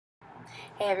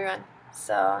Hey everyone,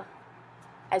 so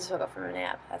I just woke up from a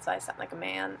nap. That's why I sound like a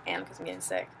man, and because I'm getting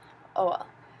sick. Oh well.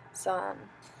 So,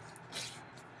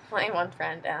 my one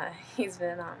friend, he's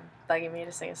been bugging me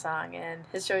to sing a song, and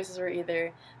his choices were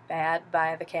either Bad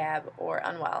by The Cab or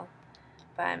Unwell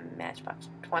by Matchbox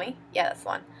 20. Yeah, that's the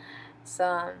one.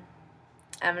 So,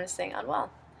 I'm going to sing Unwell.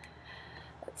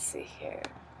 Let's see here.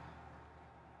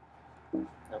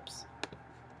 Oops.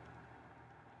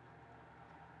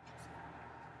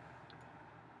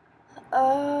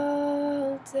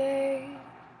 All day,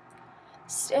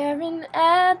 staring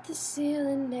at the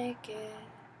ceiling naked,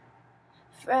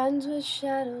 friends with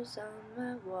shadows on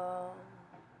my wall.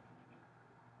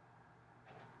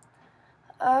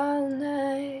 All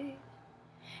night,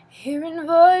 hearing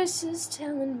voices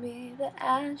telling me that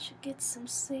I should get some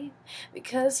sleep,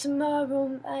 because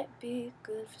tomorrow might be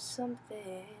good for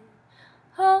something.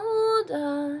 Hold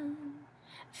on,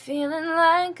 feeling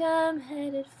like I'm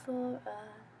headed for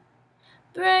a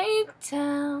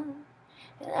breakdown,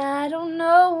 and I don't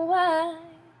know why.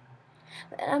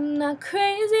 But I'm not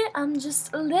crazy, I'm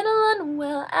just a little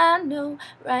unwell. I know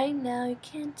right now you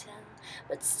can't tell,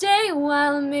 but stay a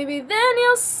while and maybe then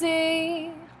you'll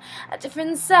see a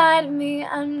different side of me.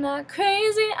 I'm not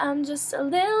crazy, I'm just a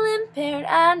little impaired.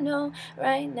 I know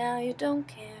right now you don't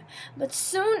care, but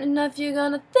soon enough you're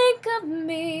gonna think of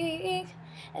me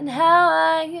and how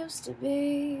I used to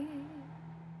be.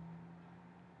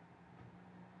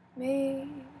 Me.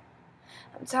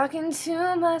 I'm talking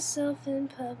to myself in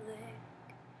public,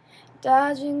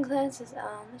 dodging glances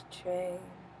on the train.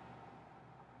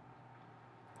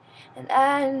 And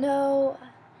I know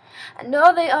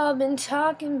they all been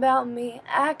talking about me.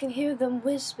 I can hear them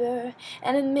whisper,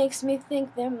 and it makes me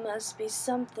think there must be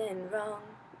something wrong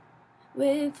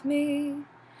with me.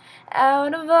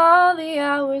 Out of all the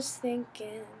hours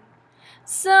thinking,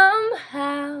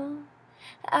 somehow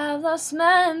I've lost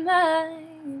my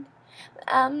mind. But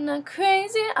I'm not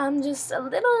crazy, I'm just a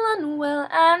little unwell.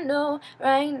 I know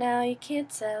right now you can't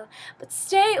tell, but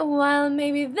stay a while and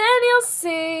maybe then you'll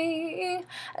see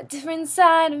a different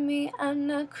side of me. I'm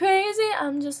not crazy,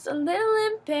 I'm just a little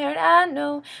impaired. I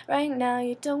know right now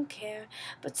you don't care,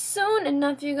 but soon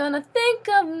enough you're gonna think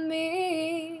of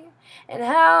me and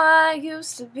how I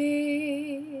used to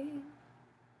be.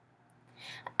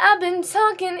 I've been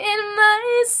talking in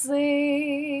my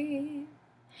sleep.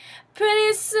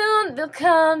 Pretty soon they'll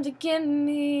come to get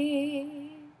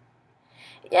me.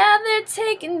 Yeah, they're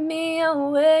taking me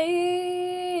away.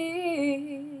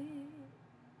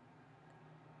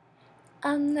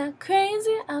 I'm not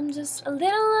crazy, I'm just a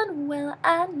little unwell.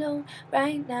 I know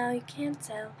right now you can't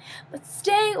tell, but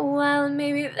stay a while and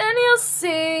maybe then you'll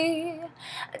see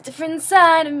a different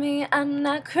side of me. I'm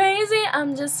not crazy,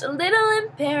 I'm just a little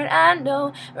impaired. I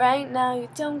know right now you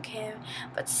don't care,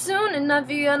 but soon enough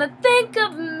you're gonna think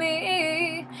of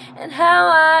me and how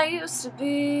I used to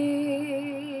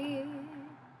be.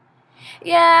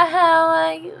 Yeah, how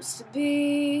I used to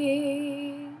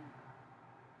be.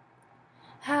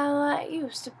 How I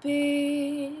used to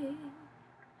be.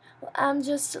 Well, I'm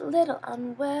just a little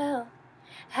unwell.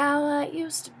 How I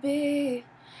used to be.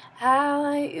 How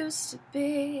I used to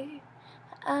be.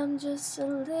 I'm just a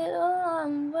little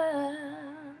unwell.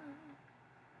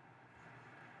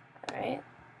 Alright,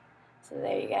 so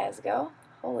there you guys go.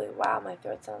 Holy wow, my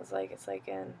throat sounds like it's like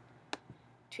in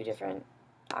 2 different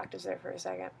octaves there for a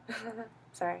second.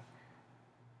 Sorry.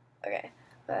 Okay,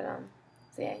 but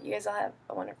so yeah, you guys all have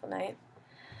a wonderful night.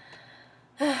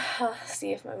 I'll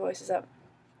see if my voice is up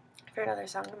for another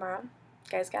song tomorrow.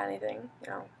 You guys got anything,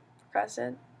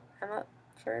 requested? I'm up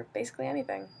for basically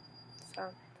anything. So,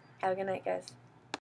 have a good night, guys.